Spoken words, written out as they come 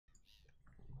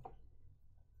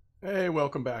Hey,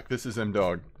 welcome back. This is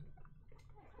M-Dog.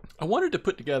 I wanted to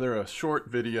put together a short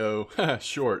video,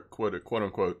 short, quote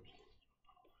unquote,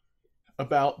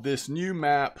 about this new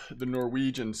map, the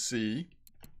Norwegian Sea.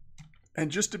 And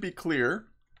just to be clear,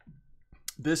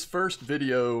 this first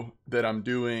video that I'm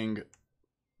doing,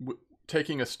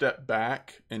 taking a step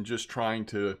back and just trying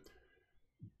to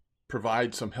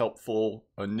provide some helpful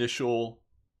initial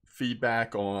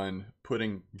feedback on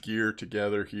putting gear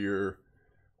together here,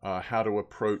 how to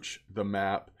approach the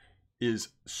map, is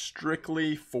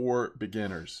strictly for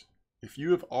beginners. If you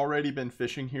have already been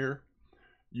fishing here,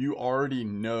 you already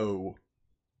know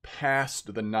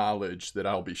past the knowledge that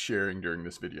I'll be sharing during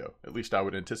this video. At least I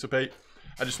would anticipate.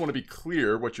 I just want to be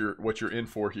clear what you're in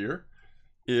for here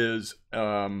is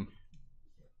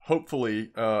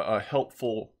hopefully a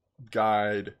helpful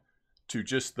guide to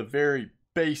just the very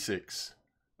basics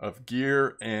of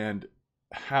gear and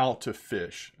how to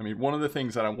fish. I mean, one of the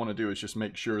things that I want to do is just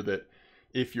make sure that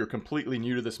if you're completely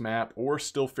new to this map or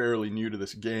still fairly new to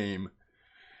this game,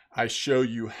 I show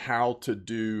you how to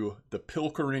do the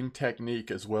pilkering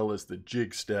technique as well as the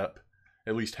jig step,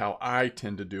 at least how I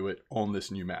tend to do it on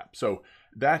this new map. So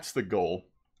that's the goal.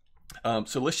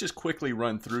 So let's just quickly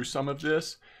run through some of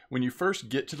this. When you first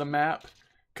get to the map,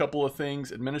 couple of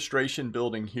things. Administration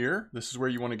building here. This is where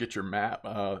you want to get your map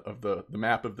of the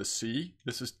map of the sea.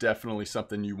 This is definitely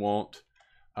something you want.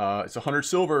 It's 100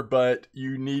 silver, but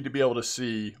you need to be able to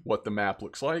see what the map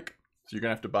looks like. So you're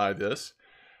gonna have to buy this.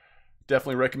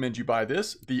 Definitely recommend you buy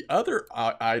this. The other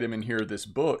item in here, this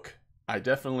book, I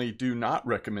definitely do not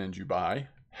recommend you buy.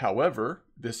 However,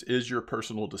 this is your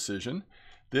personal decision.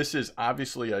 This is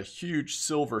obviously a huge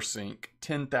silver sink,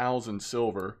 10,000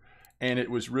 silver. And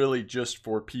it was really just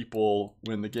for people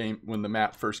when the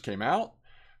map first came out.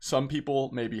 Some people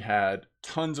maybe had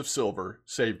tons of silver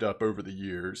saved up over the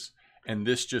years, and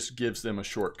this just gives them a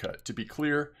shortcut. To be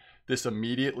clear, this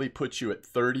immediately puts you at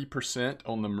 30%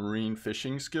 on the marine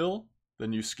fishing skill, the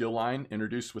new skill line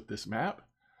introduced with this map.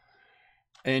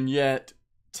 And yet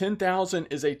 10,000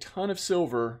 is a ton of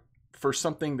silver for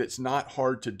something that's not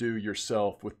hard to do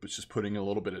yourself with just putting a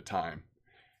little bit of time.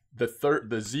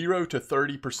 The 0 to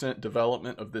 30%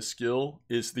 development of this skill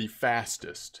is the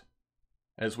fastest.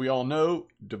 As we all know,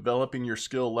 developing your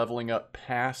skill leveling up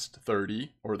past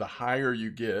 30, or the higher you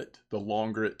get, the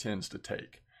longer it tends to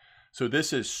take. So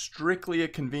this is strictly a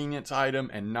convenience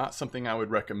item and not something I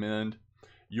would recommend.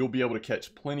 You'll be able to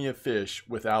catch plenty of fish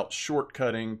without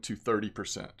shortcutting to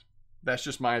 30%. That's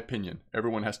just my opinion.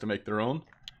 Everyone has to make their own.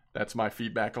 That's my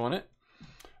feedback on it.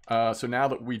 So now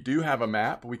that we do have a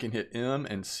map, we can hit M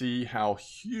and see how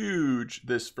huge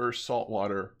this first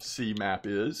saltwater sea map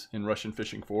is in Russian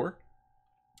Fishing 4.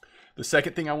 The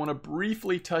second thing I want to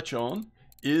briefly touch on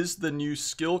is the new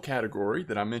skill category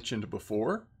that I mentioned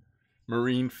before,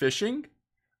 marine fishing.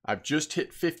 I've just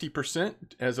hit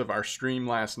 50% as of our stream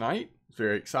last night. It's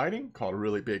very exciting, caught a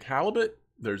really big halibut.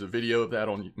 There's a video of that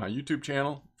on my YouTube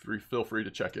channel. Feel free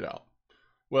to check it out.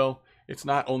 Well, it's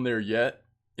not on there yet.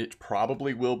 It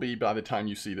probably will be by the time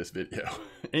you see this video.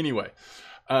 Anyway,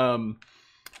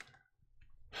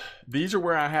 these are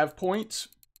where I have points.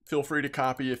 Feel free to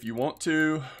copy if you want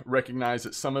to. Recognize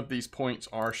that some of these points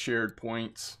are shared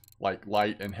points, like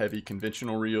light and heavy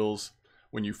conventional reels.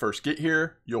 When you first get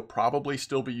here, you'll probably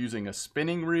still be using a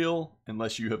spinning reel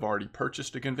unless you have already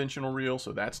purchased a conventional reel,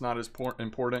 so that's not as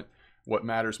important. What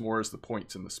matters more is the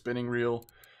points in the spinning reel.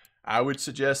 I would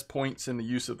suggest points in the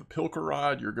use of the Pilker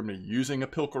rod. You're going to be using a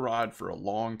Pilker rod for a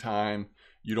long time.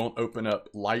 You don't open up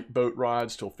light boat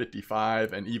rods till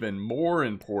 55, and even more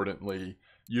importantly,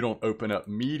 you don't open up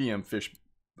medium fish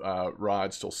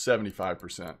rods till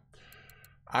 75%.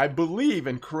 I believe,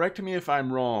 and correct me if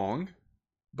I'm wrong,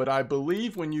 but I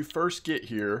believe when you first get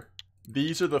here,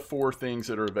 these are the 4 things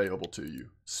that are available to you.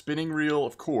 Spinning reel,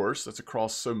 of course, that's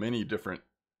across so many different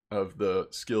of the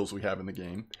skills we have in the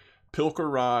game.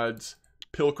 Pilker rods,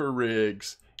 Pilker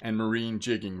rigs, and marine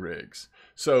jigging rigs.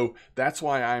 So that's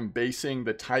why I'm basing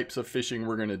the types of fishing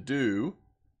we're going to do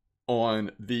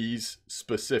on these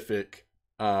specific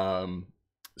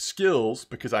skills,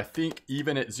 because I think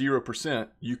even at 0%,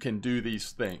 you can do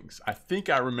these things. I think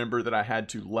I remember that I had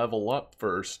to level up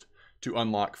first to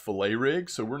unlock fillet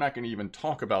rigs, so we're not going to even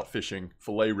talk about fishing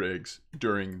fillet rigs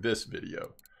during this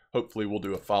video. Hopefully we'll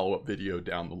do a follow-up video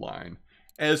down the line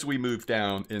as we move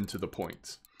down into the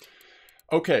points.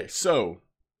 Okay, so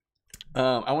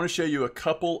I want to show you a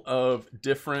couple of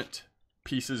different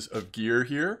pieces of gear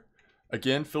here.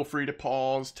 Again, feel free to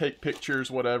pause, take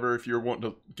pictures, whatever, if you're wanting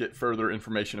to get further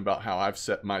information about how I've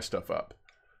set my stuff up.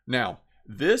 Now,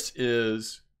 this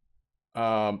is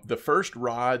the first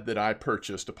rod that I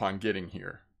purchased upon getting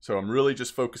here. So I'm really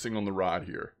just focusing on the rod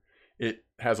here. It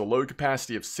has a load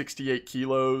capacity of 68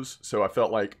 kilos. So I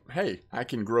felt like, hey, I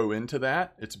can grow into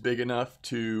that. It's big enough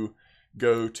to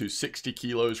go to 60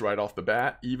 kilos right off the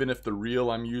bat, even if the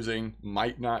reel I'm using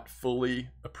might not fully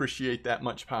appreciate that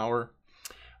much power.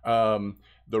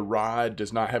 The rod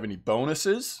does not have any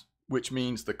bonuses, which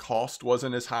means the cost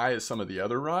wasn't as high as some of the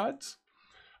other rods.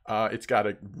 It's got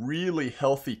a really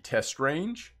healthy test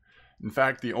range. In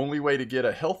fact, the only way to get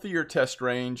a healthier test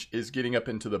range is getting up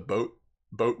into the boat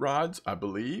rods, I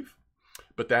believe.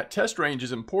 But that test range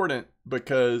is important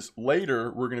because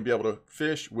later we're going to be able to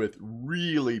fish with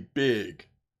really big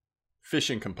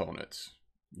fishing components,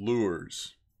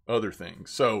 lures, other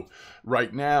things. So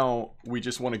right now we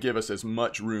just want to give us as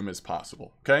much room as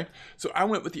possible. Okay. So I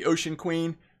went with the Ocean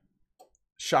Queen.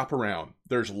 Shop around.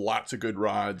 There's lots of good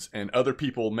rods, and other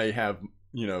people may have,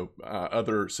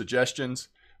 other suggestions.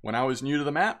 When I was new to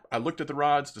the map, I looked at the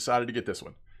rods, decided to get this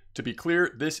one. To be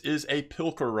clear, this is a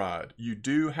Pilker rod. You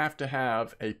do have to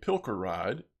have a Pilker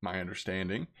rod, my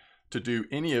understanding, to do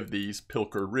any of these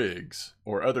Pilker rigs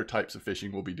or other types of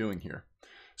fishing we'll be doing here.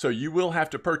 So you will have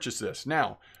to purchase this.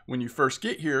 Now, when you first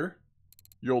get here,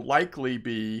 you'll likely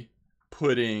be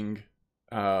putting,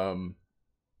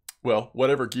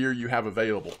 whatever gear you have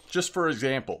available. Just for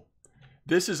example,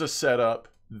 this is a setup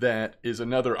that is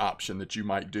another option that you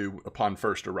might do upon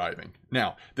first arriving.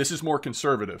 Now, this is more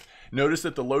conservative. Notice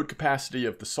that the load capacity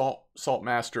of the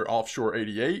Saltmaster Offshore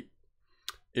 88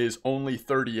 is only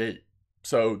 38.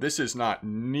 So this is not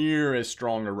near as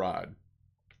strong a rod.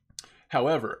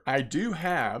 However, I do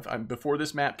have, before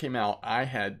this map came out, I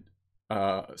had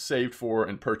saved for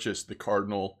and purchased the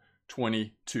Cardinal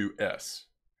 22S.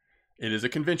 It is a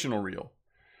conventional reel.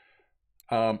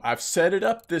 I've set it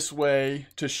up this way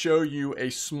to show you a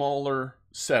smaller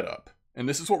setup. And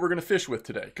this is what we're going to fish with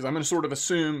today, because I'm going to sort of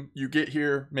assume you get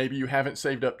here, maybe you haven't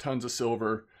saved up tons of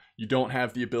silver, you don't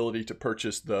have the ability to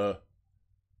purchase the,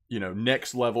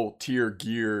 next level tier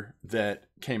gear that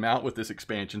came out with this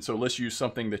expansion. So let's use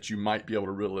something that you might be able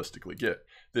to realistically get.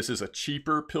 This is a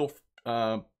cheaper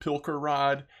Pilker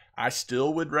rod. I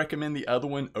still would recommend the other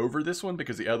one over this one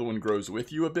because the other one grows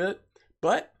with you a bit.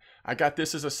 But I got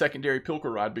this as a secondary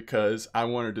Pilker rod because I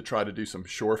wanted to try to do some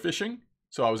shore fishing.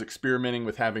 So I was experimenting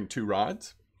with having two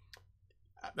rods.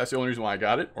 That's the only reason why I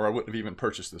got it, or I wouldn't have even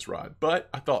purchased this rod. But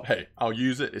I thought, hey, I'll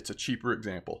use it. It's a cheaper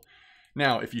example.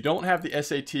 Now, if you don't have the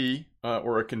SAT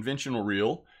or a conventional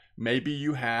reel, maybe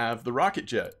you have the Rocket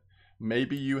Jet.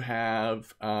 Maybe you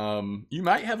have, you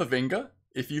might have a Vinga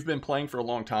if you've been playing for a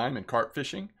long time and carp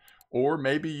fishing, or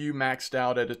maybe you maxed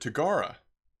out at a Tagara.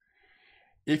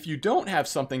 If you don't have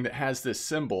something that has this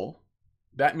symbol,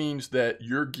 that means that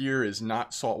your gear is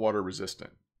not saltwater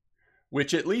resistant,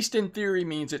 which at least in theory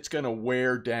means it's going to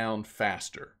wear down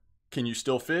faster. Can you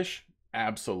still fish?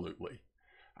 Absolutely.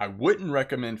 I wouldn't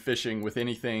recommend fishing with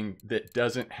anything that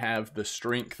doesn't have the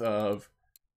strength of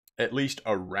at least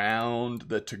around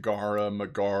the Tagara,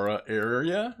 Megara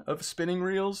area of spinning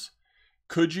reels.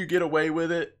 Could you get away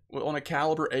with it on a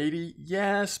caliber 80?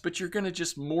 Yes, but you're going to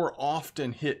just more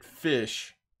often hit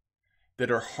fish that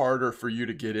are harder for you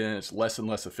to get in. It's less and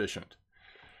less efficient.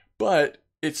 But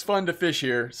it's fun to fish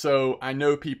here, so I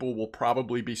know people will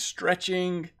probably be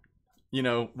stretching,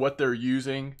 what they're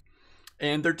using.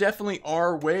 And there definitely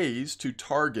are ways to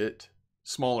target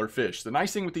smaller fish. The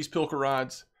nice thing with these Pilker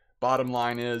rods, bottom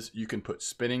line is you can put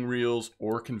spinning reels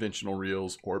or conventional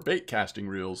reels or bait casting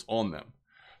reels on them.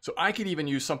 So I could even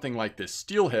use something like this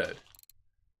steelhead.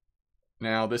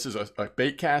 Now this is a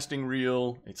bait casting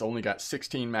reel. It's only got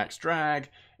 16 max drag.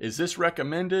 Is this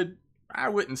recommended? I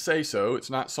wouldn't say so. It's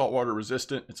not saltwater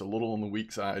resistant. It's a little on the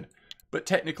weak side, but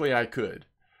technically I could.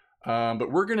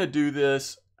 But we're gonna do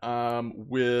this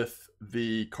with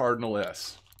the Cardinal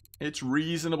S. It's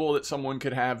reasonable that someone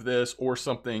could have this or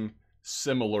something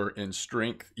similar in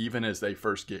strength even as they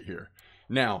first get here.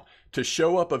 Now, to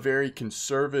show up a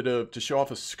conservative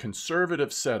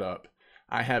setup,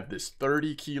 I have this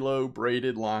 30 kilo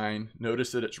braided line.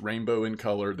 Notice that it's rainbow in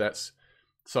color. That's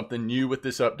something new with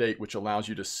this update, which allows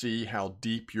you to see how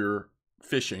deep you're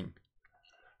fishing.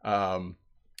 No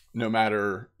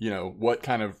matter, what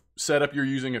kind of setup you're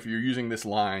using, if you're using this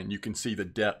line, you can see the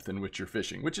depth in which you're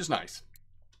fishing, which is nice.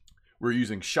 We're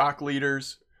using shock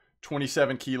leaders,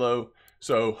 27 kilo.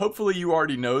 So hopefully you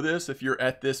already know this if you're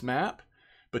at this map,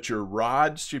 but your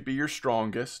rods should be your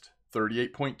strongest,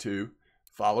 38.2,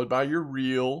 followed by your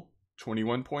reel,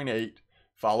 21.8,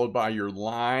 followed by your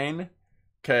line.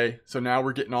 Okay, so now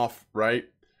we're getting off, right?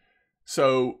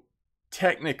 So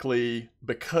technically,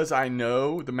 because I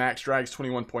know the max drag is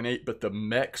 21.8, but the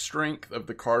mech strength of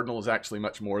the Cardinal is actually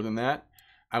much more than that,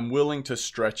 I'm willing to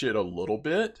stretch it a little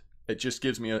bit It just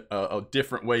gives me a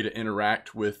different way to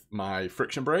interact with my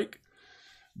friction brake.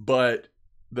 But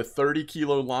the 30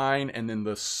 kilo line, and then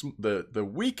the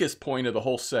weakest point of the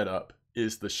whole setup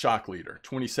is the shock leader,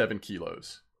 27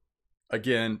 kilos.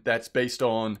 Again, that's based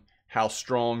on how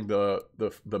strong the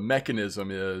mechanism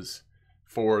is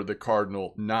for the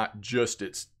Cardinal, not just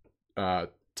its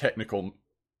technical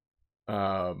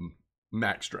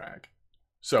max drag.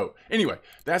 So anyway,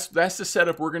 that's the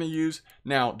setup we're going to use.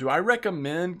 Now, do I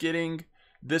recommend getting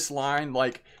this line?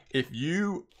 Like, if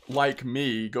you, like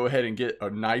me, go ahead and get a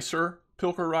nicer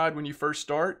Pilker rod when you first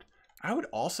start, I would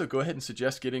also go ahead and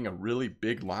suggest getting a really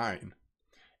big line.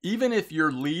 Even if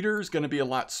your leader is going to be a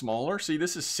lot smaller, see,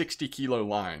 this is 60 kilo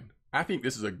line. I think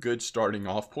this is a good starting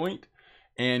off point.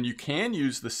 And you can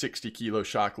use the 60 kilo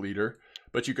shock leader,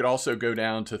 but you could also go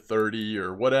down to 30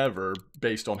 or whatever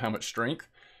based on how much strength.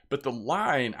 But the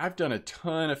line, I've done a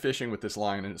ton of fishing with this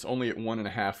line, and it's only at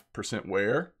 1.5%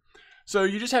 wear. So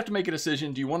you just have to make a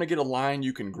decision. Do you want to get a line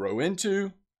you can grow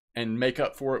into and make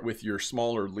up for it with your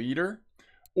smaller leader?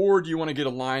 Or do you want to get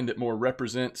a line that more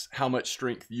represents how much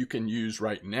strength you can use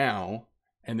right now,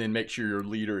 and then make sure your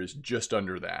leader is just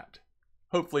under that?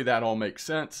 Hopefully that all makes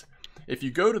sense. If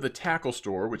you go to the tackle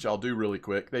store, which I'll do really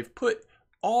quick, they've put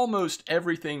almost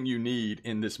everything you need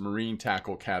in this marine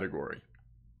tackle category.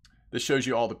 This shows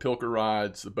you all the Pilker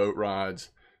rods, the boat rods,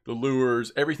 the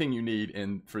lures, everything you need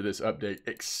for this update,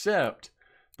 except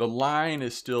the line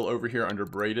is still over here under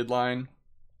braided line.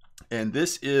 And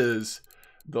this is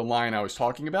the line I was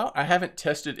talking about. I haven't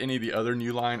tested any of the other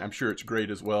new line. I'm sure it's great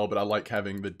as well, but I like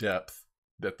having the depth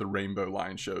that the rainbow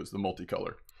line shows, the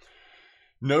multicolor.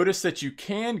 Notice that you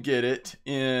can get it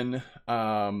in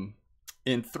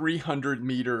 300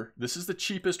 meter. This is the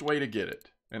cheapest way to get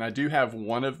it. And I do have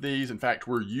one of these. In fact,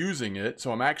 we're using it.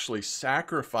 So I'm actually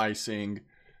sacrificing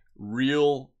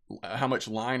how much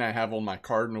line I have on my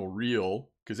Cardinal reel,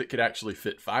 because it could actually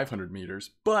fit 500 meters.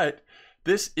 But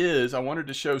this is, I wanted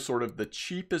to show sort of the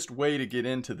cheapest way to get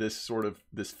into this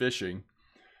fishing.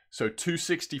 So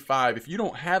 265, if you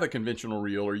don't have a conventional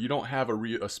reel, or you don't have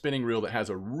a spinning reel that has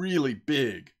a really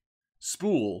big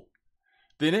spool,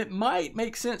 then it might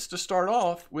make sense to start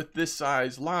off with this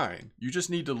size line. You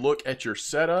just need to look at your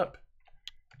setup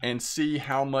and see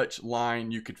how much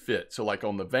line you could fit. So like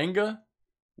on the Venga,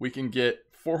 we can get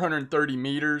 430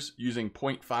 meters using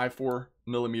 0.54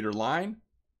 millimeter line.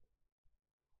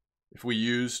 If we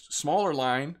used smaller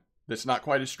line that's not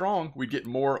quite as strong, we'd get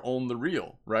more on the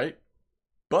reel, right?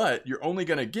 But you're only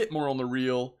going to get more on the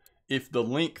reel if the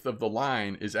length of the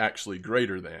line is actually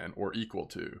greater than or equal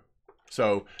to.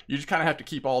 So you just kind of have to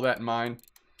keep all that in mind.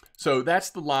 So that's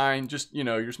the line. Just,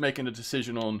 you're just making a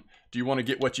decision on, do you want to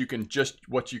get what you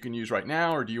can use right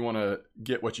now, or do you want to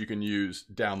get what you can use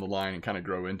down the line and kind of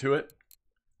grow into it?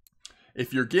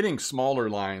 If you're getting smaller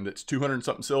line that's 200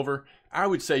 something silver, I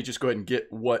would say just go ahead and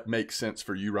get what makes sense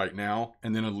for you right now,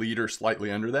 and then a leader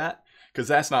slightly under that, because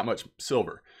that's not much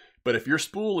silver. But if your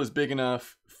spool is big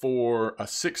enough for a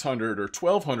 600 or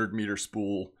 1200 meter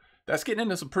spool, that's getting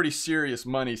into some pretty serious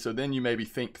money. So then you maybe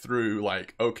think through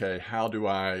like, okay, how do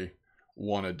I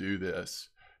want to do this?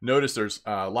 Notice there's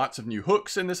lots of new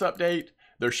hooks in this update.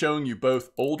 They're showing you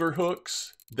both older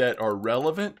hooks that are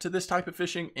relevant to this type of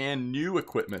fishing and new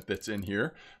equipment that's in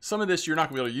here. Some of this you're not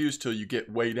going to be able to use till you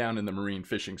get way down in the marine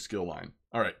fishing skill line.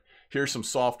 All right, here's some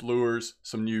soft lures,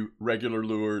 some new regular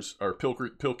lures, or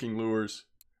Pilker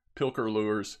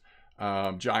lures,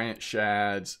 giant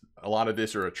shads. A lot of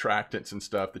this are attractants and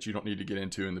stuff that you don't need to get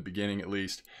into in the beginning, at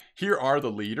least. Here are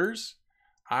the leaders.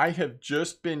 I have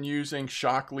just been using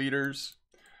shock leaders.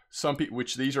 Some people,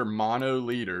 which these are mono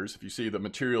leaders. If you see, the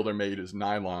material they're made is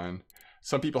nylon.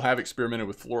 Some people have experimented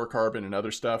with fluorocarbon and other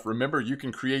stuff. Remember, you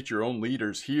can create your own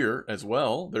leaders here as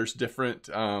well. There's different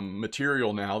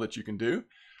material now that you can do.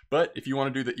 But if you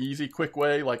want to do the easy, quick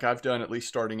way, like I've done at least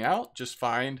starting out, just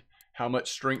find how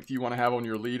much strength you want to have on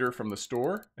your leader from the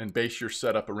store and base your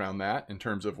setup around that in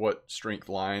terms of what strength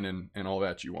line and all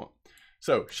that you want.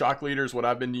 So shock leader is what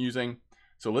I've been using.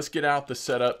 So let's get out the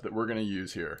setup that we're going to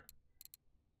use here.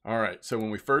 All right, so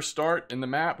when we first start in the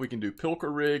map, we can do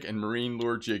Pilker rig and marine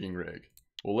lure jigging rig.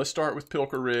 Well, let's start with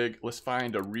Pilker rig. Let's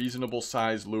find a reasonable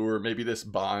size lure, maybe this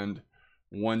Bond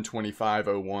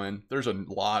 12501. There's a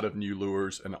lot of new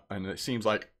lures, and it seems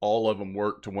like all of them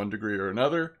work to one degree or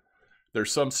another.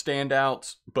 There's some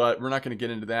standouts, but we're not going to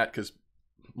get into that because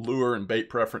lure and bait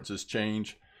preferences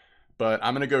change. But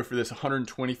I'm going to go for this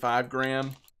 125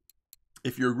 gram.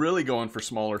 If you're really going for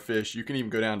smaller fish, you can even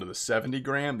go down to the 70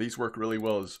 gram. These work really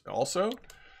well as also,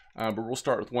 but we'll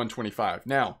start with 125.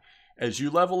 Now, as you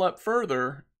level up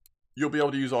further, you'll be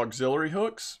able to use auxiliary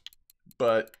hooks,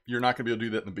 but you're not going to be able to do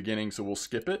that in the beginning, so we'll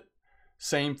skip it.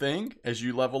 Same thing, as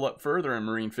you level up further in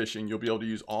marine fishing, you'll be able to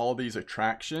use all these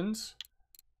attractions,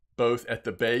 both at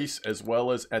the base as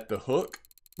well as at the hook,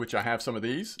 which I have some of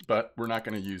these, but we're not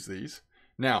going to use these.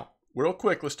 Now, real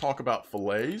quick, let's talk about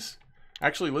fillets.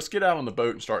 Actually, let's get out on the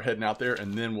boat and start heading out there,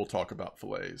 and then we'll talk about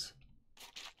fillets.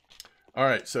 All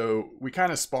right, so we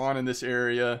kind of spawn in this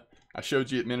area. I showed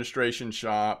you administration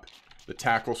shop, the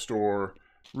tackle store.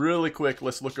 Really quick,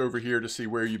 let's look over here to see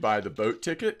where you buy the boat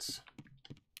tickets.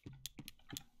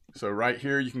 So right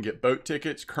here, you can get boat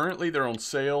tickets. Currently, they're on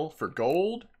sale for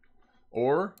gold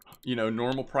or, you know,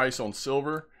 normal price on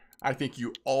silver. I think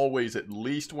you always at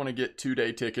least want to get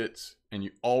 2-day tickets, and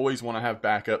you always want to have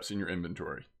backups in your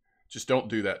inventory. Just don't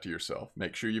do that to yourself.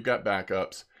 Make sure you've got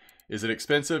backups. Is it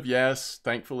expensive? Yes.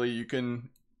 Thankfully, you can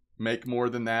make more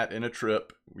than that in a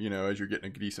trip, you know, as you're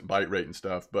getting a decent bite rate and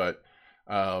stuff. But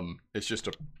it's just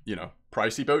a, you know,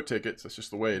 pricey boat tickets. That's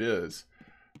just the way it is.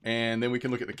 And then we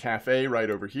can look at the cafe right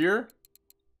over here.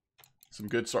 Some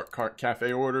good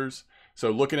cafe orders. So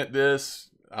looking at this,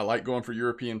 I like going for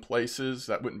European places.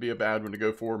 That wouldn't be a bad one to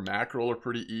go for. Mackerel are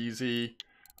pretty easy.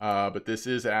 But this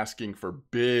is asking for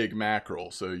big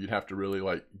mackerel. So you'd have to really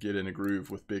like get in a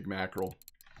groove with big mackerel.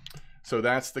 So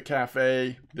that's the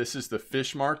cafe. This is the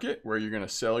fish market where you're going to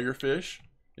sell your fish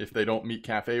if they don't meet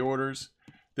cafe orders.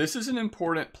 This is an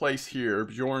important place here,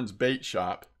 Bjorn's Bait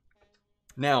Shop.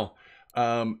 Now,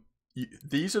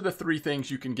 these are the 3 things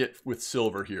you can get with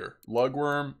silver here: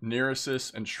 lugworm,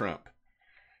 neresis, and shrimp.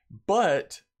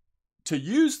 But to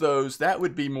use those, that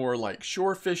would be more like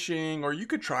shore fishing, or you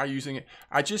could try using it.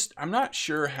 I'm not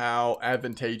sure how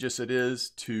advantageous it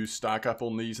is to stock up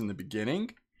on these in the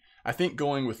beginning. I think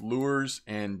going with lures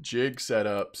and jig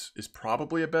setups is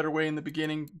probably a better way in the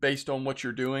beginning based on what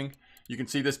you're doing. You can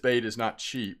see this bait is not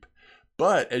cheap,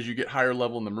 but as you get higher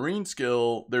level in the marine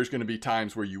skill, there's going to be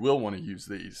times where you will want to use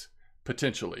these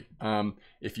potentially.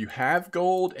 If you have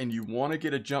gold and you want to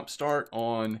get a jump start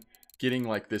on getting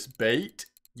like this bait,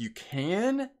 you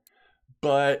can,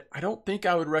 but I don't think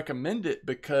I would recommend it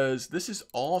because this is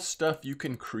all stuff you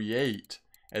can create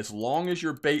as long as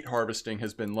your bait harvesting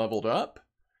has been leveled up.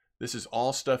 This is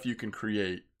all stuff you can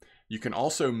create. You can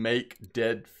also make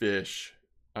dead fish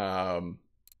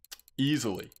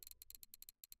easily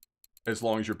as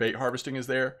long as your bait harvesting is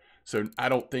there. So I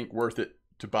don't think worth it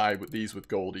to buy these with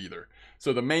gold either.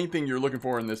 So the main thing you're looking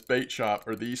for in this bait shop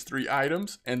are these 3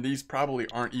 items, and these probably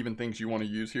aren't even things you want to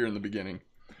use here in the beginning.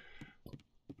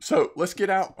 So let's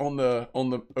get out on the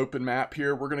open map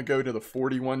here. We're going to go to the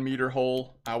 41-meter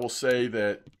hole. I will say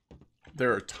that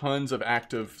there are tons of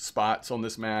active spots on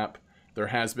this map. There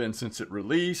has been since it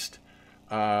released.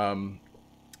 You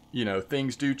know,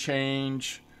 things do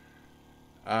change.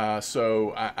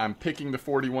 So I'm picking the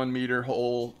 41-meter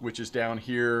hole, which is down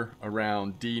here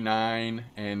around D9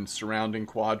 and surrounding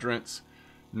quadrants.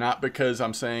 Not because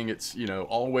I'm saying it's, you know,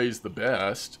 always the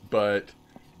best, but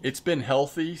it's been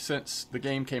healthy since the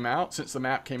game came out, since the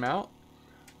map came out.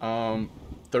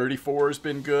 34 has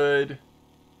been good.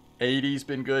 80's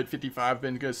been good. 55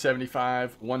 been good.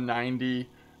 75, 190.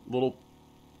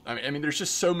 I mean, there's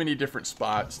just so many different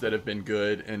spots that have been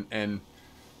good, and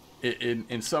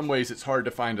in some ways it's hard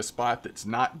to find a spot that's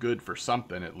not good for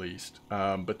something at least.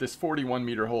 But this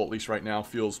 41-meter hole, at least right now,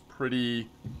 feels pretty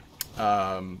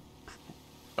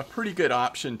a pretty good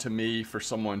option to me for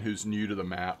someone who's new to the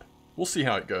map. We'll see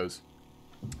how it goes.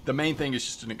 The main thing is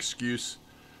just an excuse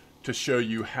to show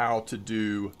you how to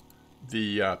do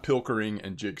the pilkering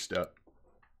and jig step.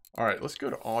 All right, let's go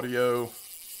to audio.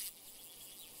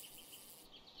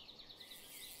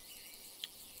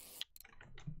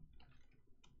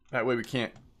 That way we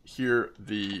can't hear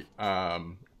the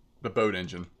boat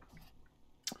engine.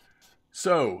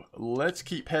 So let's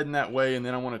keep heading that way, and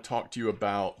then I want to talk to you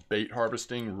about bait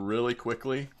harvesting really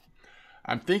quickly.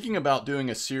 I'm thinking about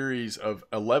doing a series of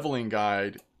a leveling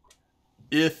guide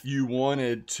if you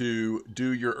wanted to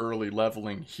do your early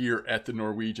leveling here at the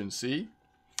Norwegian Sea.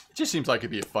 It just seems like it'd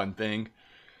be a fun thing.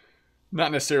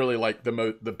 Not necessarily like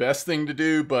the best thing to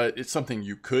do, but it's something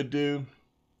you could do.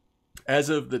 As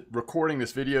of the recording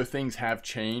this video, things have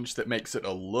changed that makes it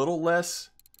a little less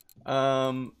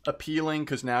appealing,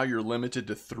 because now you're limited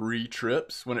to 3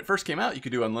 trips. When it first came out, you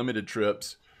could do unlimited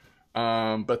trips,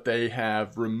 but they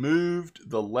have removed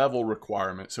the level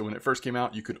requirement. So when it first came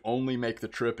out, you could only make the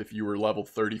trip if you were level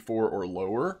 34 or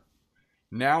lower.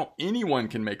 Now anyone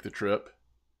can make the trip,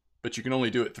 but you can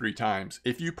only do it 3 times.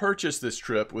 If you purchase this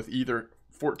trip with either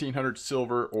 1,400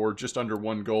 silver or just under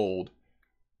 1 gold,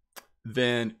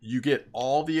 then you get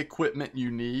all the equipment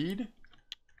you need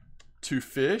to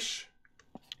fish,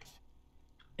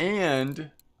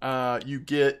 and you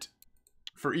get,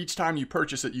 for each time you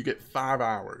purchase it, you get 5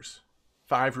 hours.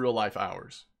 5 real life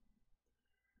hours.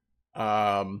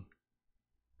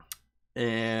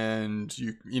 And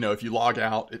you know, if you log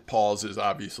out, it pauses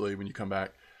obviously when you come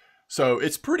back. So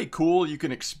it's pretty cool. You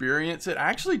can experience it. I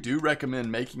actually do recommend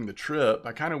making the trip.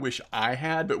 I kind of wish I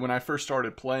had, but when I first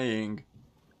started playing,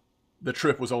 the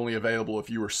trip was only available if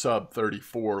you were sub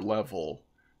 34 level.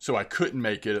 So I couldn't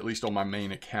make it, at least on my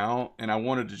main account. And I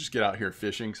wanted to just get out here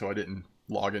fishing, so I didn't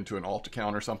log into an alt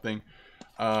account or something.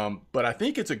 But I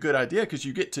think it's a good idea because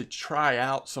you get to try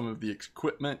out some of the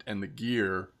equipment and the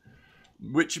gear,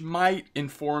 which might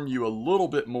inform you a little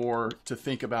bit more to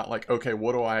think about, like, okay,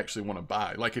 what do I actually want to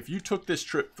buy? Like, if you took this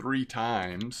trip 3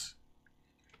 times,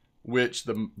 which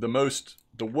the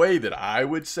way that I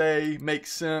would say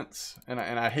makes sense, and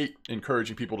I hate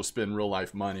encouraging people to spend real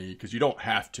life money because you don't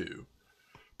have to,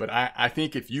 but I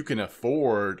think if you can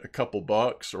afford a couple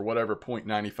bucks or whatever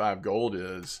 0.95 gold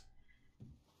is,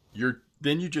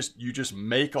 then you just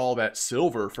make all that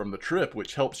silver from the trip,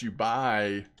 which helps you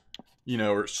buy, you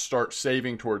know, or start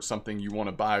saving towards something you want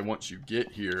to buy once you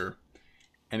get here.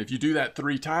 And if you do that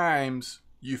 3 times,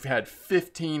 you've had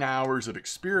 15 hours of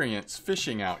experience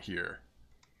fishing out here.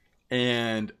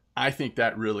 And I think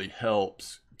that really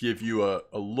helps give you a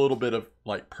little bit of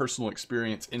like personal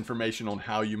experience information on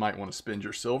how you might want to spend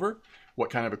your silver, what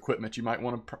kind of equipment you might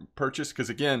want to purchase. Because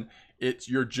again,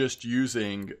 you're just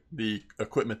using the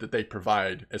equipment that they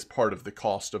provide as part of the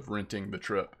cost of renting the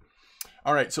trip.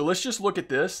 All right, so let's just look at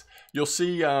this. You'll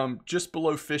see just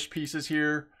below fish pieces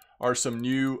here are some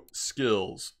new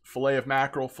skills. Fillet of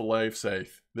mackerel, fillet of saithe.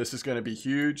 This is going to be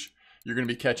huge. You're going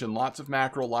to be catching lots of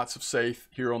mackerel, lots of saithe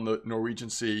here on the Norwegian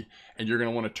Sea, and you're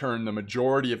going to want to turn the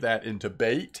majority of that into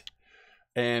bait.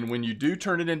 And when you do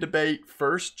turn it into bait,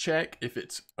 first check if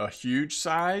it's a huge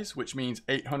size, which means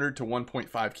 800 to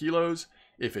 1.5 kilos.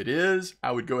 If it is,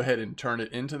 I would go ahead and turn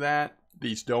it into that.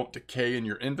 These don't decay in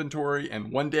your inventory,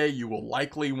 and one day you will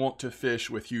likely want to fish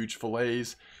with huge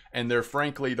fillets, and they're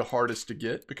frankly the hardest to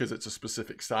get because it's a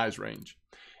specific size range.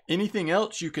 Anything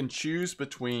else, you can choose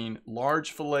between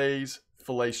large fillets,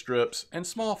 fillet strips, and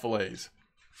small fillets.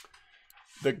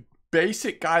 The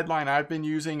basic guideline I've been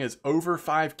using is over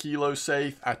 5 kilo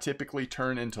saithe. I typically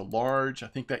turn into large. I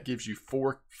think that gives you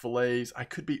 4 fillets. I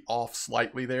could be off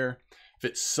slightly there. If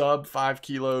it's sub 5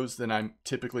 kilos, then I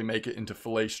typically make it into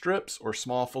fillet strips or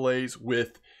small fillets,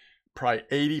 with probably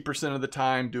 80% of the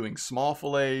time doing small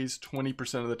fillets,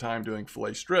 20% of the time doing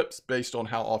fillet strips based on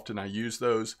how often I use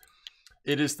those.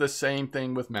 It is the same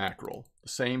thing with mackerel. The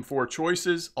same 4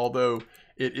 choices, although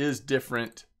it is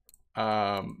different.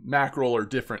 Mackerel are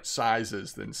different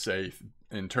sizes than saithe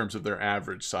in terms of their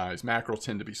average size. Mackerel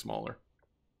tend to be smaller.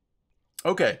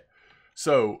 Okay,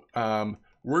 so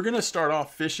we're going to start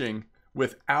off fishing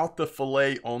without the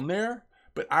fillet on there,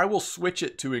 but I will switch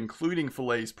it to including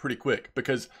fillets pretty quick,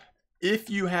 because if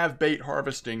you have bait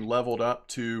harvesting leveled up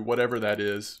to whatever that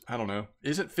is, I don't know,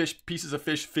 isn't pieces of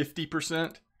fish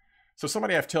 50%? So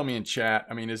somebody have to tell me in chat,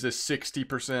 I mean, is this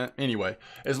 60%? Anyway,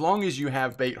 as long as you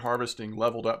have bait harvesting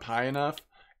leveled up high enough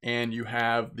and you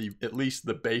have at least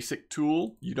the basic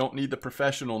tool, you don't need the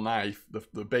professional knife,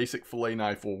 the basic fillet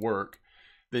knife will work,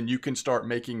 then you can start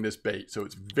making this bait. So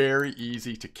it's very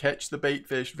easy to catch the bait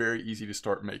fish, very easy to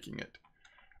start making it.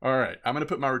 All right, I'm gonna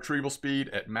put my retrieval speed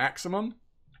at maximum.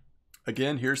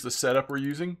 Again, here's the setup we're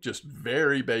using, just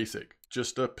very basic,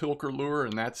 just a Pilker lure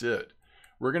and that's it.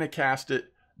 We're gonna cast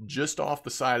it just off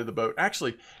the side of the boat.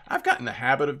 Actually, I've gotten the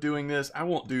habit of doing this. I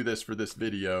won't do this for this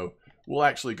video. We'll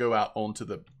actually go out onto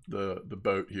the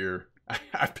boat here.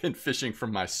 I've been fishing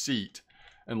from my seat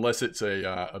unless it's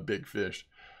a big fish.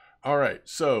 All right,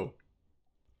 so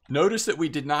notice that we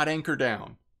did not anchor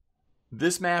down.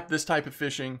 This map, this type of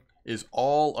fishing is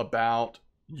all about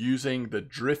using the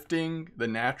drifting, the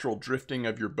natural drifting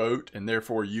of your boat, and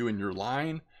therefore you and your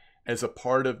line, as a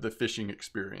part of the fishing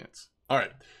experience. All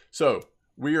right, so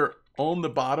we are on the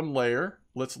bottom layer.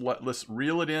 Let's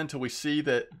reel it in till we see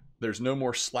that there's no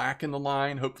more slack in the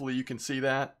line. Hopefully you can see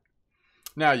that.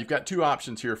 Now you've got 2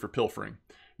 options here for pilfering.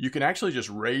 You can actually just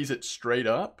raise it straight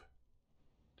up,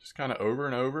 just kind of over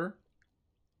and over.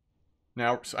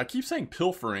 Now, I keep saying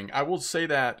pilfering. I will say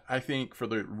that, I think, for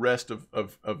the rest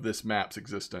of this map's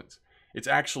existence. It's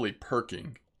actually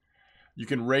perking. You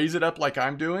can raise it up like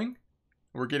I'm doing.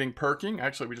 We're getting perking.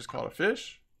 Actually, we just caught a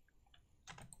fish.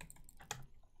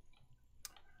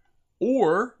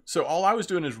 Or, so all I was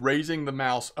doing is raising the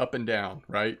mouse up and down,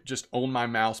 right? Just on my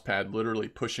mouse pad, literally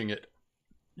pushing it,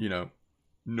 you know,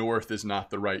 north is not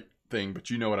the right thing, but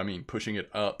you know what I mean. Pushing it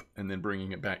up and then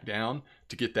bringing it back down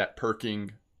to get that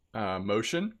perking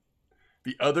motion.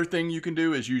 The other thing you can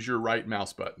do is use your right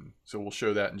mouse button. So we'll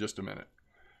show that in just a minute.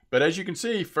 But as you can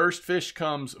see, first fish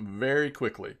comes very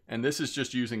quickly. And this is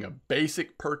just using a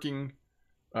basic perking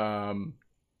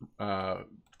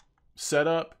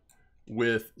setup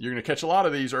with, you're going to catch a lot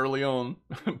of these early on,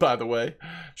 by the way.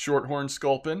 Shorthorn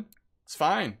sculpin. It's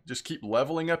fine. Just keep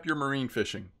leveling up your marine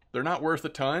fishing. They're not worth a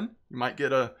ton. You might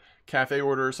get a cafe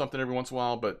order or something every once in a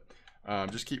while, but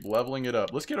just keep leveling it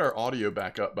up. Let's get our audio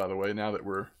back up, by the way, now that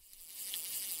we're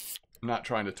not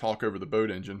trying to talk over the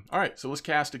boat engine. All right, so let's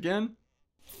cast again.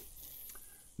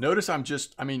 Notice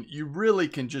you really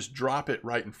can just drop it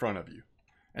right in front of you.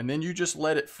 And then you just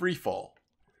let it free fall.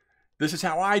 This is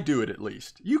how I do it, at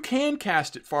least. You can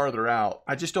cast it farther out.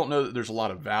 I just don't know that there's a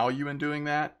lot of value in doing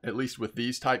that, at least with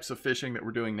these types of fishing that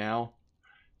we're doing now.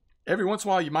 Every once in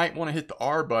a while, you might want to hit the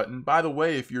R button. By the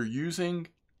way, if you're using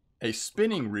a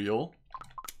spinning reel,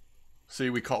 see,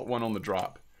 we caught one on the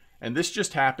drop. And this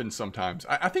just happens sometimes.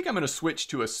 I think I'm going to switch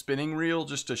to a spinning reel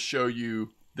just to show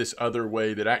you this other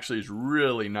way that actually is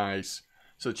really nice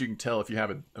so that you can tell if you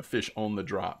have a fish on the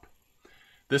drop.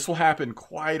 This will happen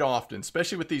quite often,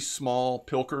 especially with these small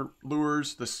Pilker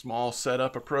lures, the small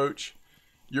setup approach.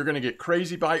 You're going to get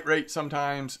crazy bite rate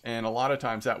sometimes, and a lot of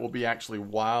times that will be actually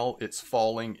while it's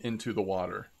falling into the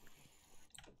water.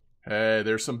 Hey,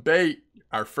 there's some bait.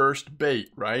 Our first bait,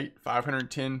 right?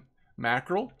 510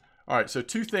 mackerel. All right, so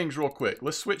two things real quick.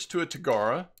 Let's switch to a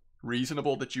Tagara.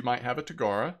 Reasonable that you might have a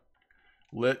Tagara.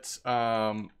 Let's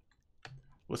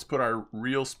put our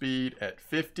reel speed at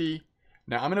 50.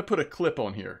 Now I'm going to put a clip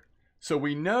on here. So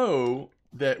we know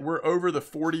that we're over the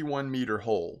 41 meter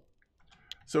hole.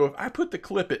 So if I put the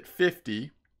clip at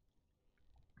 50,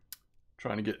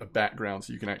 trying to get a background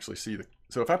so you can actually see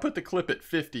so if I put the clip at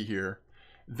 50 here,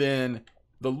 then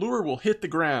the lure will hit the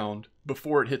ground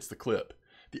before it hits the clip.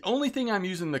 The only thing I'm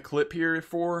using the clip here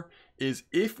for is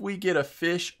if we get a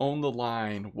fish on the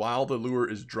line while the lure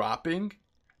is dropping,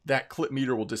 that clip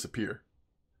meter will disappear.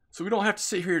 So we don't have to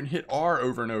sit here and hit R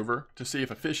over and over to see if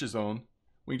a fish is on.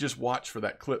 We just watch for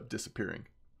that clip disappearing.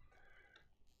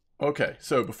 Okay,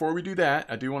 so before we do that,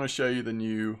 I do want to show you the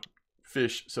new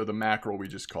fish, so the mackerel we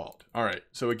just caught. All right,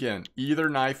 so again, either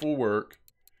knife will work.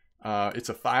 It's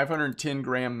a 510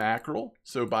 gram mackerel.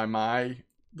 So by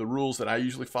the rules that I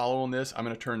usually follow on this, I'm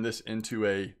going to turn this into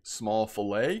a small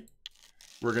fillet.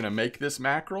 We're going to make this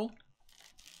mackerel,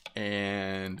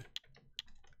 and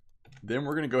then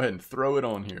we're going to go ahead and throw it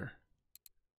on here.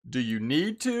 Do you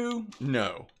need to?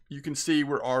 No. You can see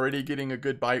we're already getting a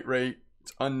good bite rate.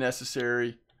 It's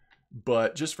unnecessary,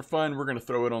 but just for fun, we're going to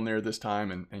throw it on there this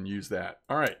time and use that.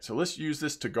 All right, so let's use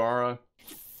this Tagara,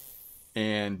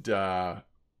 and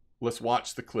let's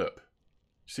watch the clip.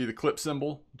 See the clip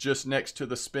symbol just next to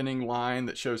the spinning line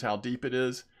that shows how deep it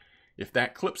is? If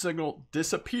that clip signal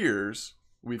disappears,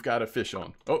 we've got a fish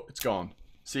on. Oh, it's gone.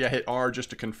 See, I hit R just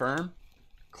to confirm.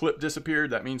 Clip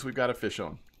disappeared. That means we've got a fish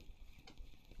on.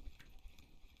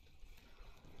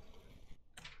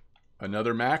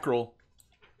 Another mackerel.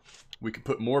 We could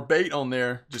put more bait on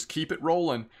there. Just keep it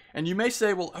rolling. And you may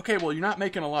say, well, okay, well, you're not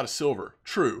making a lot of silver.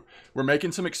 True. We're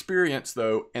making some experience,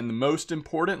 though. And most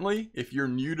importantly, if you're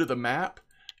new to the map,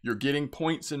 you're getting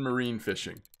points in marine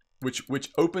fishing,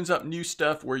 which opens up new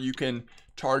stuff where you can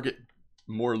target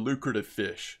more lucrative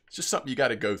fish. It's just something you got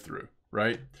to go through,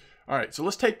 right? All right, so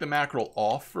let's take the mackerel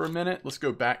off for a minute. Let's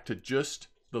go back to just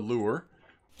the lure.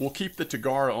 We'll keep the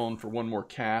Tagara on for one more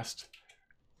cast,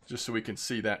 just so we can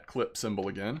see that clip symbol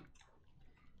again.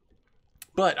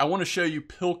 But I want to show you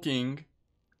pilking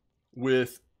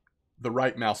with the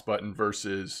right mouse button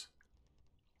versus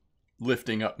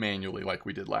lifting up manually like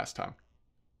we did last time.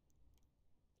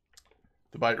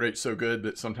 The bite rate's so good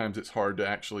that sometimes it's hard to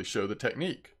actually show the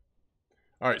technique.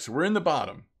 All right, so we're in the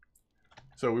bottom.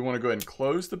 So we want to go ahead and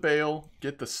close the bail,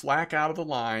 get the slack out of the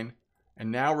line,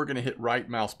 and now we're going to hit right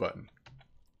mouse button.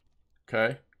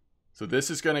 Okay, so this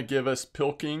is going to give us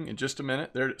pilking in just a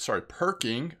minute.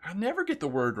 Pirking. I never get the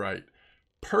word right.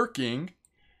 Pirking,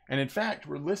 and in fact,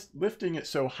 we're lifting it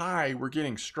so high, we're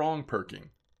getting strong perking.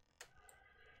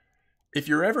 If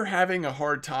you're ever having a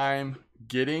hard time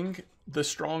getting the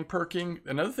strong perking,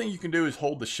 another thing you can do is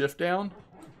hold the shift down,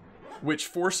 which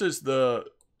forces the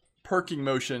perking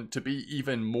motion to be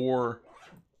even more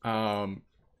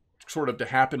to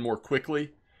happen more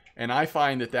quickly, and I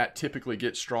find that typically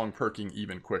gets strong perking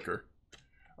even quicker.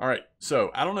 All right,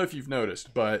 so I don't know if you've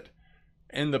noticed, but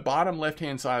in the bottom left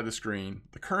hand side of the screen,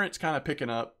 the current's kind of picking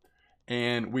up,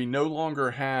 and we no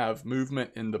longer have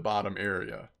movement in the bottom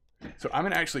area. So I'm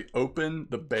going to actually open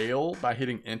the bail by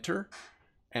hitting enter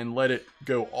and let it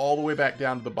go all the way back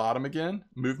down to the bottom again.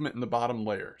 Movement in the bottom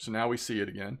layer. So now we see it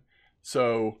again.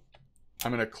 So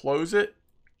I'm going to close it,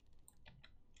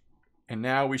 and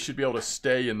now we should be able to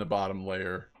stay in the bottom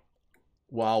layer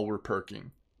while we're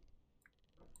perking.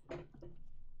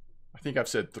 I think I've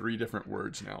said 3 different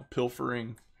words now.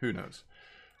 Pilfering, who knows.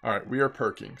 All right, we are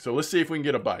perking. So let's see if we can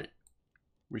get a bite.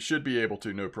 We should be able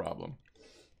to, no problem.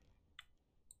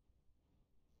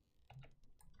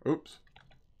 Oops.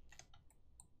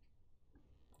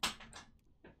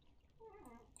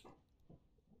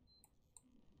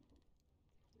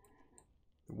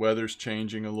 The weather's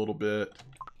changing a little bit.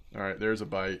 All right, there's a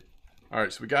bite. All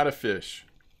right, so we got a fish.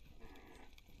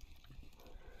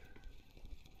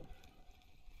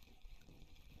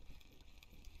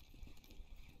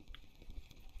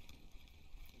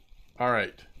 All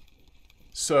right.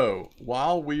 So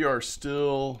while we are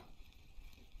still,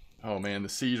 oh man, the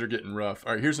seas are getting rough.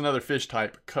 All right, here's another fish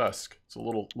type, cusk. It's a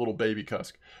little baby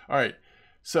cusk. All right,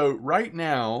 so right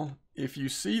now, if you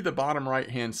see the bottom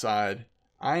right-hand side,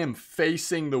 I am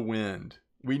facing the wind.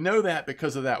 We know that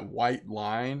because of that white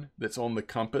line that's on the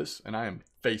compass, and I am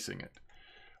facing it.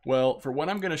 Well, for what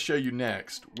I'm going to show you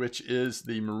next, which is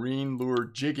the marine lure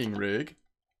jigging rig,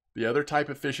 the other type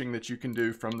of fishing that you can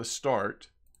do from the start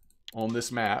on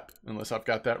this map, unless I've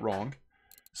got that wrong.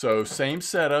 So same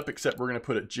setup, except we're going to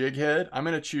put a jig head. I'm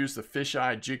going to choose the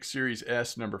Fisheye Jig Series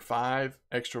S number 5,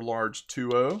 extra large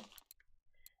 2.0.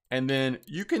 And then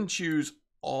you can choose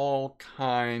all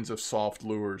kinds of soft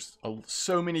lures.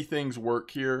 So many things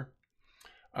work here.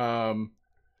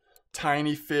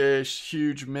 Tiny fish,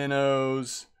 huge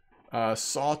minnows,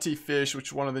 salty fish, which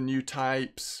is one of the new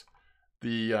types,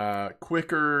 the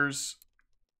quickers,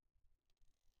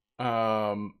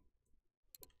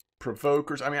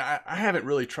 provokers. I mean, I haven't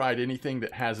really tried anything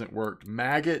that hasn't worked.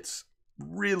 Maggots,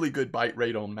 really good bite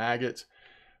rate on maggots.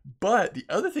 But the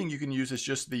other thing you can use is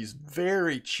just these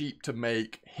very cheap to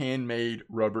make handmade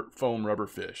foam rubber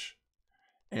fish.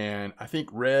 And I think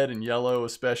red and yellow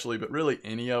especially, but really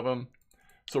any of them.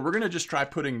 So we're going to just try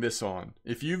putting this on.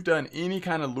 If you've done any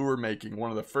kind of lure making,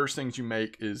 one of the first things you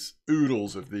make is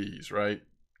oodles of these, right?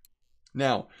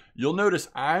 Now, you'll notice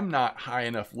I'm not high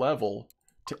enough level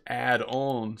to add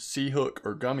on sea hook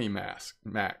or gummy max.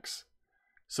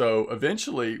 So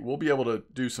eventually we'll be able to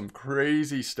do some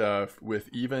crazy stuff with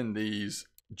even these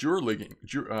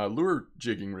lure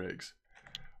jigging rigs.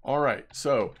 All right,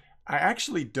 so I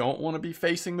actually don't want to be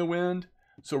facing the wind.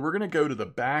 So we're going to go to the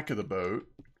back of the boat.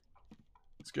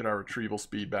 Let's get our retrieval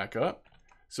speed back up.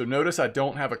 So notice I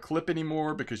don't have a clip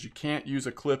anymore because you can't use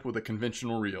a clip with a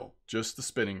conventional reel, just the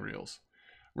spinning reels.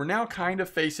 We're now kind of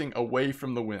facing away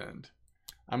from the wind.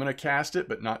 I'm going to cast it,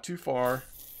 but not too far.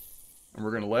 And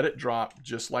we're going to let it drop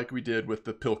just like we did with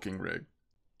the Pilking rig.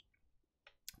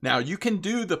 Now you can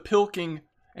do the Pilking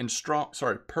and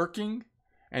Pirking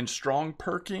and strong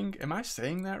perking. Am I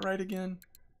saying that right again?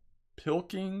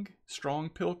 Pilking, strong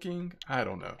pilking? I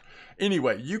don't know.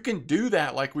 Anyway, you can do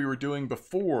that like we were doing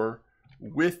before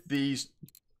with these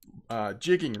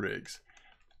jigging rigs.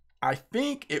 I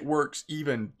think it works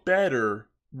even better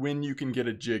when you can get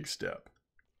a jig step.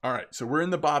 All right, so we're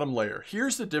in the bottom layer.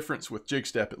 Here's the difference with jig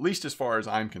step, at least as far as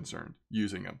I'm concerned,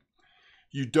 using them.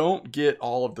 You don't get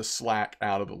all of the slack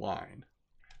out of the line.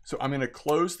 So I'm going to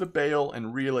close the bail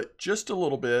and reel it just a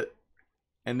little bit.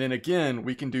 And then again,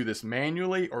 we can do this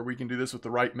manually or we can do this with the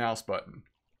right mouse button.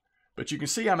 But you can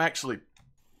see I'm actually,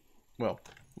 well,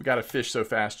 we got a fish so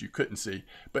fast you couldn't see.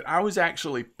 But I was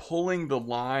actually pulling the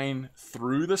line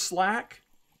through the slack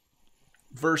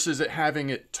versus it having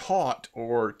it taut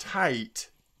or tight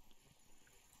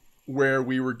where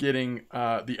we were getting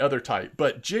the other type.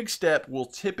 But jig step will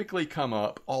typically come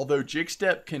up, although jig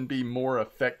step can be more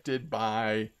affected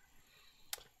by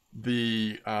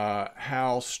the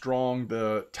how strong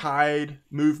the tide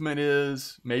movement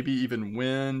is, maybe even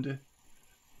wind.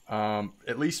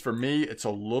 At least for me, it's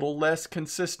a little less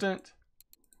consistent.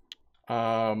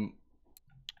 Let's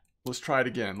try it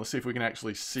again. Let's see if we can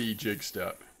actually see jig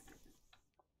step.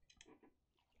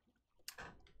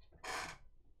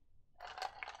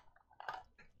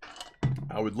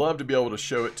 I would love to be able to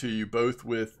show it to you both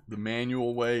with the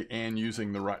manual way and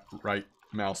using the right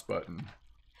mouse button.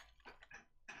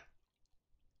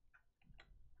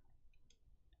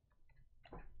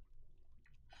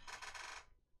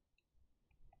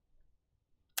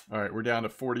 All right, we're down to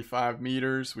 45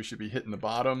 meters. We should be hitting the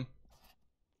bottom.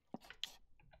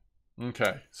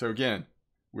 Okay, so again,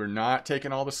 we're not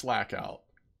taking all the slack out.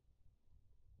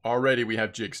 Already we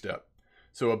have jig step.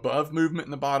 So above movement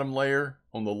in the bottom layer,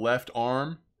 on the left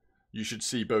arm, you should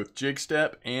see both jig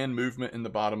step and movement in the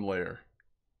bottom layer.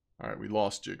 All right, we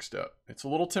lost jig step. It's a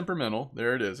little temperamental.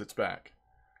 There it is, it's back.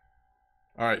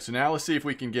 All right, so now let's see if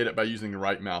we can get it by using the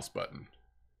right mouse button.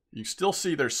 You still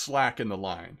see there's slack in the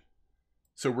line.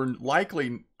 So we're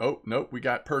likely, oh, nope, we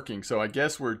got Pirking. So I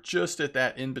guess we're just at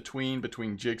that in between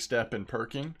jig step and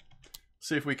Pirking.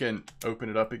 See if we can open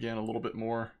it up again a little bit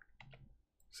more.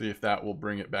 See if that will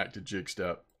bring it back to jig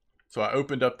step. So I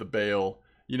opened up the bail.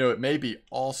 You know, it may be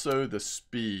also the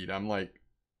speed. I'm like,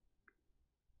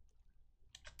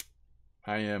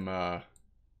 I am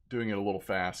doing it a little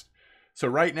fast. So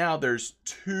right now there's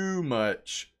too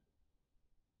much.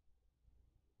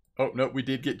 Oh, no, we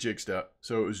did get jig step.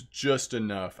 So it was just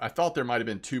enough. I thought there might have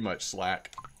been too much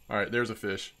slack. All right, there's a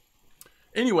fish.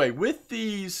 Anyway, with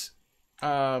these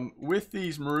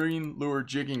marine lure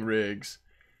jigging rigs,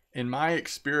 in my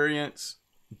experience,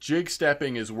 jig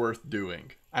stepping is worth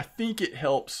doing. I think it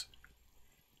helps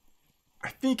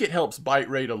bite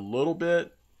rate a little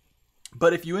bit.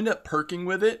 But if you end up perking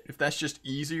with it, if that's just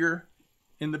easier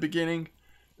in the beginning,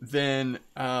 then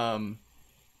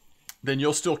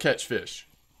you'll still catch fish.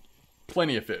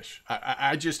 Plenty of fish.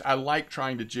 I like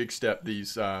trying to jig step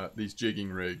these jigging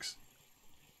rigs.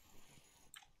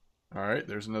 All right,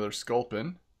 there's another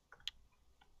sculpin.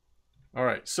 All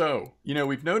right, so you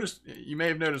know you may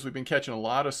have noticed we've been catching a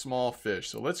lot of small fish.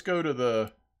 So let's go to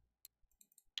the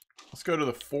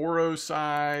 4.0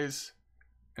 size,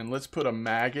 and let's put a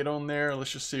maggot on there.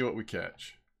 Let's just see what we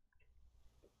catch.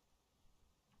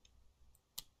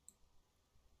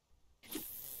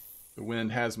 The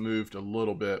wind has moved a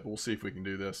little bit. We'll see if we can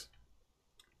do this.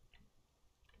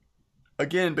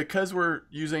 Again, because we're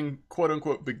using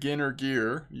quote-unquote beginner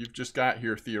gear, you've just got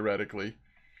here theoretically,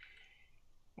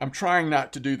 I'm trying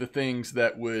not to do the things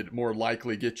that would more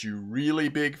likely get you really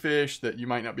big fish that you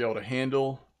might not be able to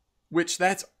handle, which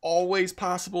that's always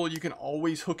possible. You can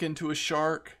always hook into a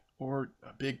shark or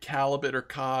a big halibut or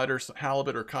cod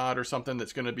or something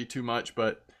that's going to be too much,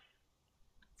 but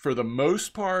for the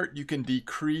most part, you can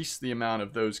decrease the amount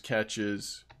of those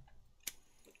catches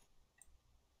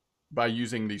by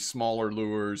using these smaller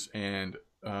lures and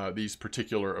these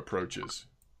particular approaches.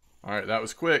 All right, that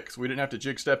was quick, so we didn't have to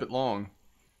jig step it long.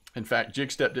 In fact,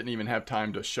 jig step didn't even have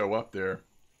time to show up there.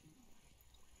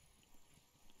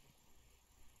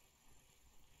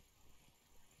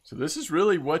 So this is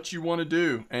really what you want to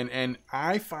do, and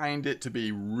I find it to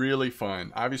be really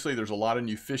fun. Obviously, there's a lot of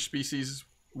new fish species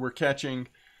we're catching.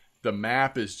 The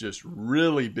map is just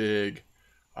really big.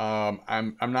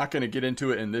 I'm not going to get into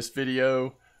it in this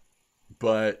video,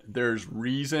 but there's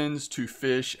reasons to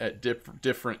fish at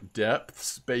different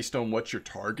depths based on what you're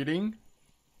targeting.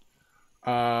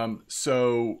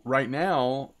 So right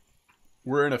now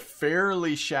we're in a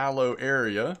fairly shallow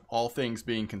area, all things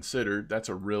being considered. That's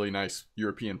a really nice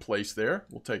European place there.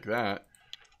 We'll take that.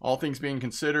 All things being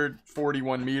considered,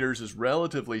 41 meters is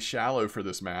relatively shallow for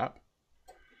this map.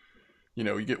 You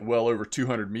know, you get well over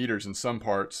 200 meters in some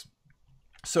parts.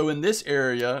 So in this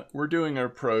area, we're doing an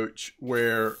approach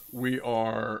where we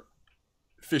are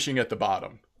fishing at the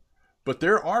bottom. But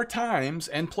there are times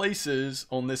and places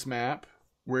on this map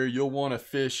where you'll want to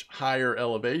fish higher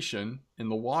elevation in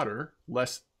the water,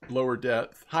 lower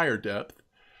depth, higher depth.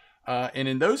 And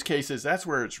in those cases, that's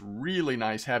where it's really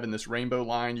nice having this rainbow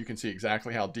line. You can see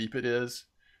exactly how deep it is.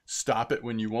 Stop it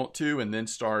when you want to, and then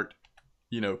start,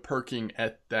 you know, perking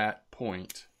at that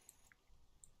point.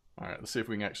 All right, let's see if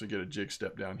we can actually get a jig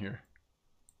step down here.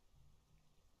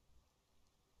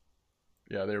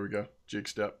 Yeah, there we go. Jig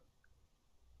step.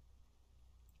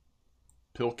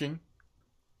 Pilking.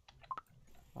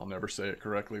 I'll never say it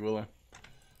correctly, will I?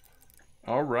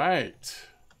 All right.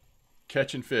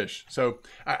 Catching fish. So,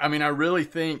 I mean, I really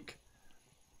think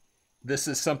this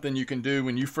is something you can do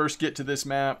when you first get to this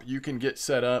map. You can get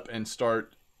set up and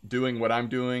start doing what I'm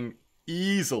doing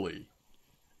easily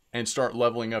and start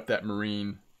leveling up that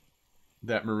marine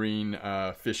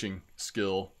fishing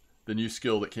skill, the new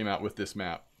skill that came out with this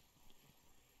map.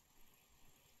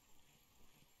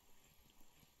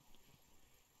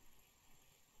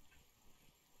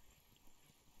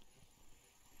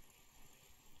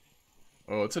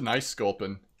 Oh, it's a nice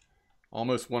sculpin.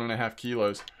 Almost 1.5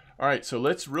 kilos. All right, so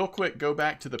let's real quick go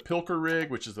back to the Pilker rig,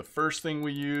 which is the first thing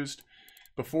we used.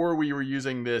 Before we were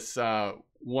using this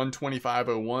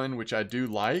 125.01, which I do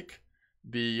like.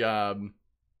 The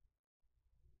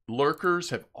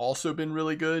lurkers have also been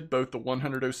really good, both the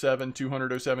 100.07,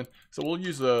 200.07. So we'll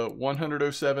use the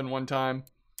 100.07 one time,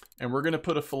 and we're going to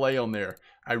put a fillet on there.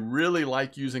 I really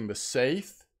like using the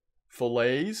Saith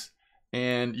fillets,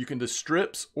 and you can do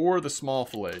strips or the small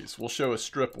fillets. We'll show a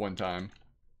strip one time.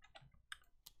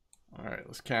 All right,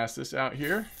 let's cast this out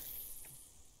here.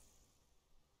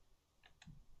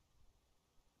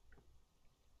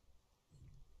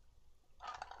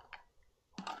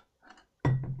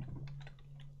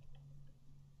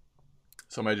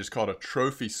 Somebody just caught a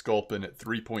trophy sculpin at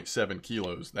 3.7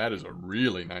 kilos. That is a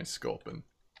really nice sculpin.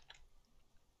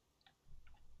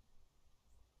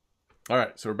 All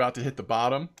right, so we're about to hit the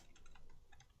bottom.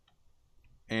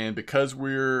 And because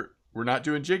we're not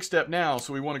doing jig step now,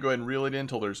 so we want to go ahead and reel it in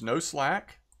until there's no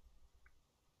slack.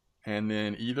 And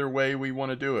then either way we want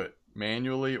to do it,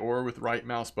 manually or with right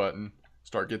mouse button,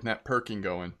 start getting that perking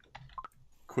going.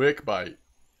 Quick bite.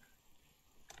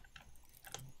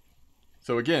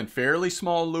 So again, fairly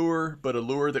small lure, but a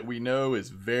lure that we know is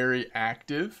very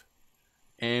active.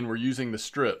 And we're using the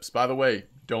strips. By the way,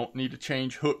 don't need to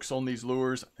change hooks on these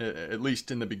lures, at least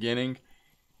in the beginning.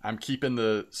 I'm keeping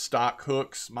the stock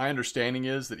hooks. My understanding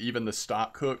is that even the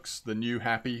stock hooks, the new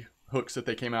Happy hooks that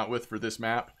they came out with for this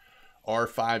map, are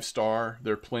 5-star.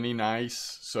 They're plenty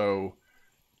nice. So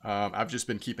I've just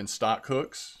been keeping stock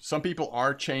hooks. Some people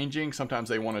are changing. Sometimes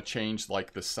they want to change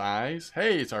like the size.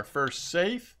 Hey, it's our first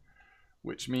safe,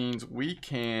 which means we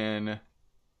can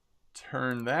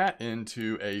turn that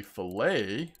into a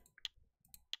fillet.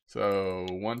 So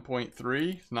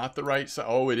 1.3, not the right size.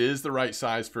 Oh, it is the right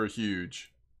size for a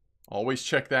huge. Always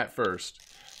check that first.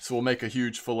 So we'll make a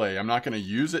huge fillet. I'm not going to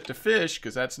use it to fish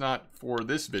because that's not for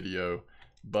this video,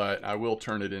 but I will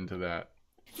turn it into that.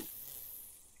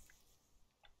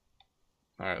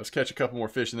 All right, let's catch a couple more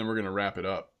fish and then we're going to wrap it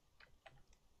up.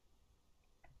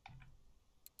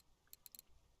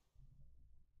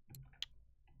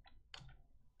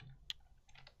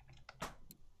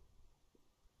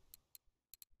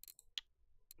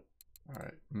 All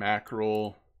right,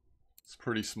 mackerel. It's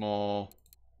pretty small.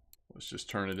 Let's just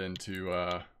turn it into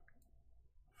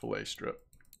fillet strip.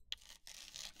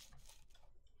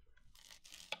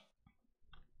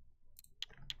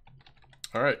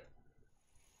 All right.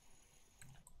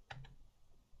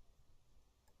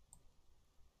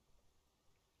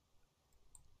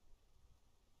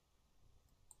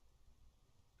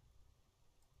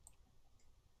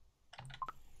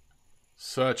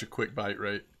 Such a quick bite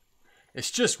rate.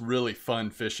 It's just really fun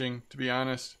fishing, to be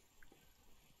honest.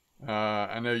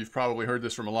 I know you've probably heard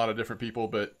this from a lot of different people,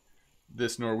 but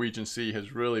this Norwegian sea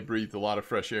has really breathed a lot of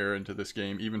fresh air into this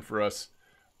game, even for us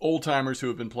old-timers who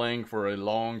have been playing for a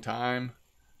long time.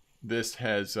 This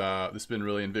has been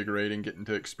really invigorating, getting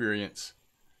to experience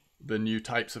the new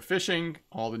types of fishing,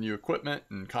 all the new equipment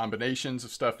and combinations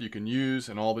of stuff you can use,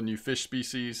 and all the new fish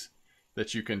species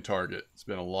that you can target. It's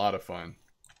been a lot of fun.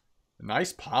 A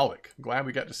nice pollock. I'm glad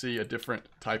we got to see a different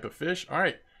type of fish. All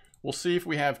right, we'll see if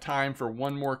we have time for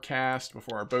one more cast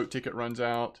before our boat ticket runs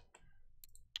out.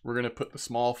 We're going to put the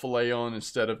small fillet on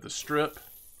instead of the strip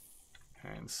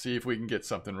and see if we can get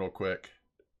something real quick.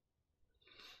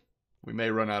 We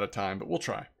may run out of time, but we'll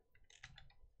try.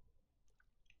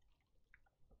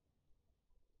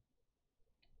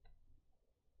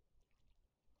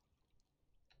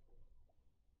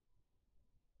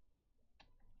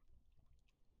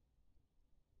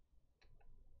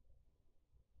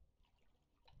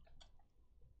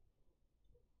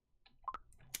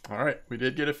 All right, we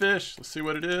did get a fish. Let's see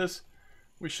what it is.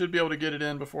 We should be able to get it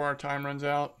in before our time runs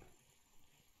out.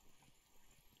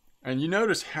 And you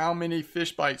notice how many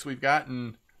fish bites we've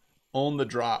gotten on the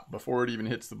drop before it even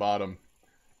hits the bottom.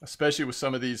 Especially with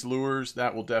some of these lures,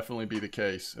 that will definitely be the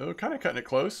case. Oh, kind of cutting it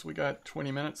close. We got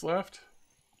 20 minutes left.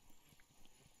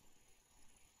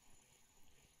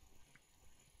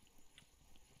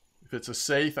 If it's a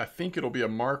safe, I think it'll be a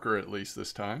marker at least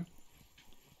this time.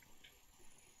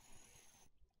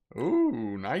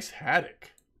 Ooh, nice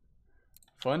haddock.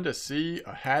 Fun to see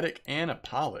a haddock and a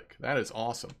pollock. That is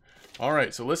awesome. All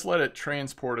right, so let's let it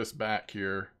transport us back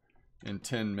here in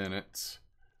 10 minutes.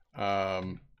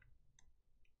 Oh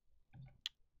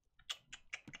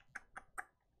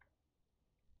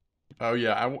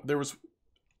yeah,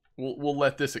 we'll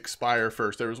let this expire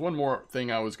first. There was one more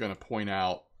thing I was going to point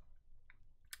out.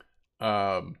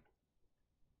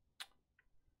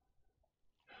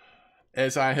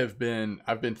 As I've been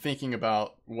thinking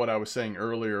about what I was saying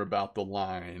earlier about the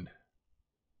line.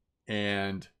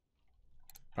 And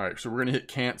all right, so we're going to hit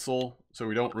cancel so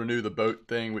we don't renew the boat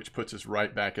thing, which puts us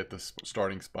right back at the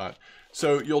starting spot.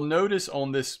 So you'll notice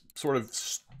on this sort of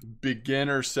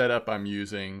beginner setup I'm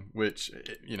using, which,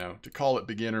 you know, to call it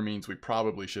beginner means we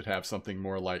probably should have something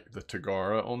more like the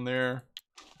Tagara on there.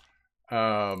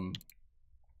 Or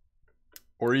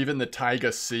even the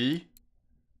Taiga C.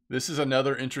 This is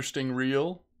another interesting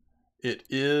reel. It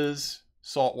is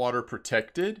saltwater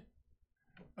protected,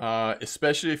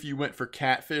 especially if you went for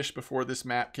catfish before this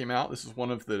map came out. This is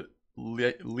one of the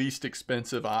least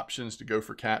expensive options to go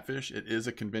for catfish. It is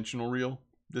a conventional reel.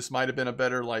 This might have been a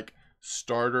better like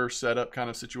starter setup kind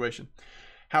of situation.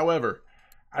 However,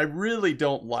 I really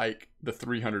don't like the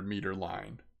 300-meter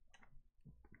line.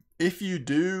 If you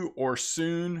do or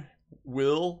soon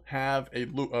will have a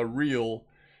reel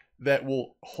that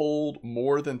will hold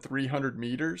more than 300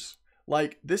 meters,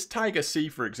 like this Taiga C,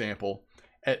 for example,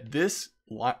 at this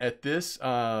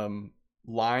line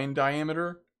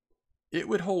diameter, it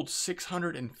would hold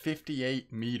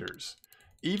 658 meters.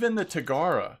 Even the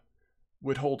Tagara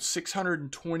would hold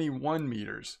 621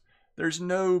 meters. There's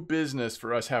no business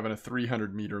for us having a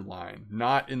 300-meter line,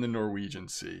 not in the Norwegian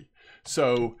Sea.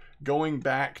 So going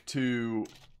back to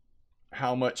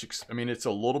how much, I mean, it's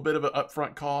a little bit of an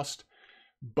upfront cost,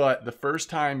 but the first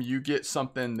time you get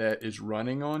something that is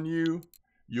running on you,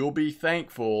 you'll be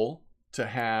thankful to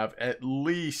have at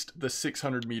least the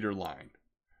 600-meter line.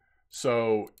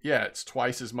 So yeah, it's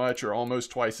twice as much or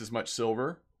almost twice as much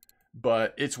silver,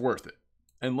 but it's worth it.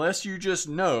 Unless you just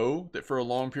know that for a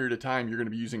long period of time, you're going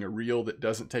to be using a reel that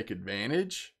doesn't take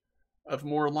advantage of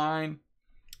more line,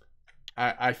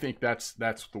 I think that's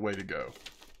the way to go.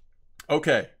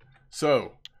 Okay,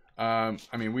 so, I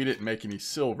mean, we didn't make any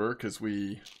silver because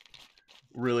we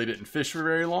really didn't fish for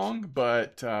very long,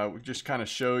 but we just kind of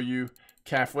show you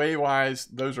cafe-wise,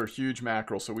 those are huge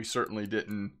mackerel, so we certainly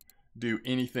didn't do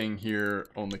anything here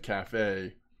on the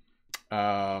cafe.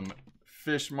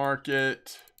 Fish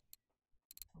market,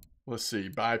 let's see,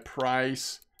 by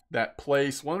price, that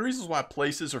place. One of the reasons why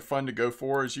places are fun to go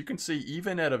for is you can see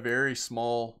even at a very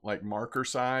small, like marker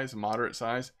size, moderate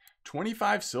size,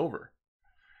 25 silver.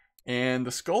 And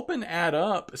the sculpin add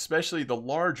up, especially the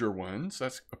larger ones.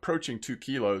 That's approaching 2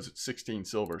 kilos at 16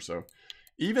 silver. So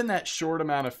even that short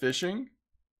amount of fishing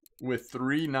with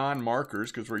 3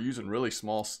 non-markers, because we're using really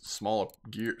small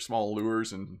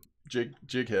lures and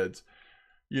jig heads,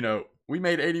 you know, we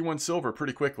made 81 silver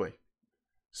pretty quickly.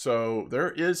 So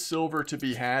there is silver to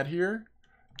be had here,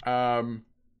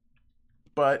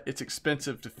 but it's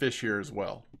expensive to fish here as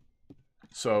well.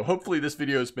 So hopefully this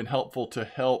video has been helpful to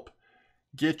help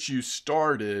get you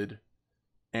started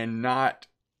and not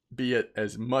be at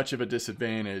as much of a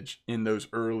disadvantage in those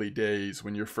early days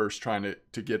when you're first trying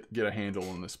to get a handle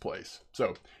on this place.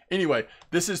 So anyway,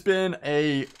 this has been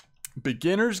a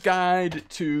beginner's guide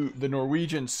to the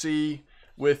Norwegian Sea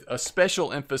with a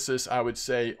special emphasis, I would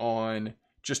say, on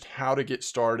just how to get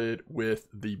started with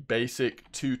the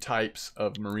basic 2 types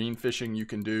of marine fishing you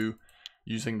can do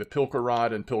using the Pilker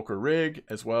rod and Pilker rig,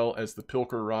 as well as the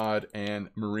Pilker rod and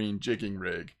marine jigging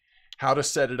rig. How to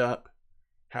set it up,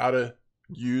 how to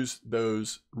use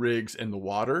those rigs in the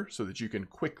water so that you can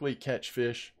quickly catch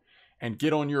fish and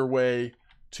get on your way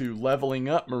to leveling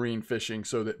up marine fishing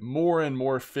so that more and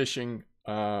more fishing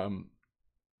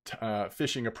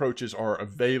approaches are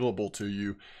available to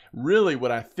you. Really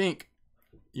what I think,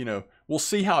 you know, we'll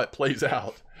see how it plays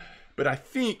out, but I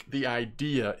think the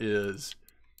idea is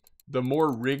the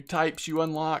more rig types you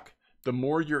unlock, the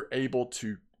more you're able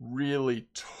to really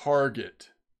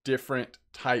target different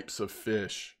types of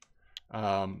fish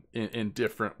in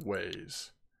different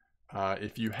ways.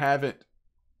 If you haven't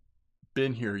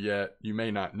been here yet, you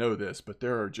may not know this, but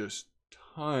there are just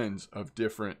tons of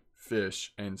different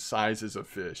fish and sizes of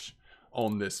fish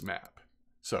on this map.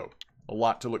 So a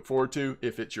lot to look forward to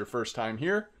if it's your first time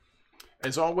here.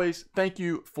 As always, thank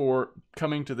you for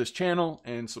coming to this channel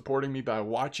and supporting me by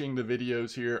watching the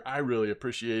videos here. I really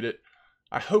appreciate it.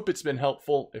 I hope it's been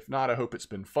helpful. If not, I hope it's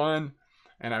been fun.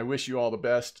 And I wish you all the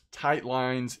best tight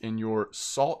lines in your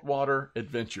saltwater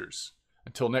adventures.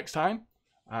 Until next time,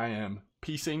 I am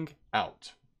peacing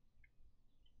out.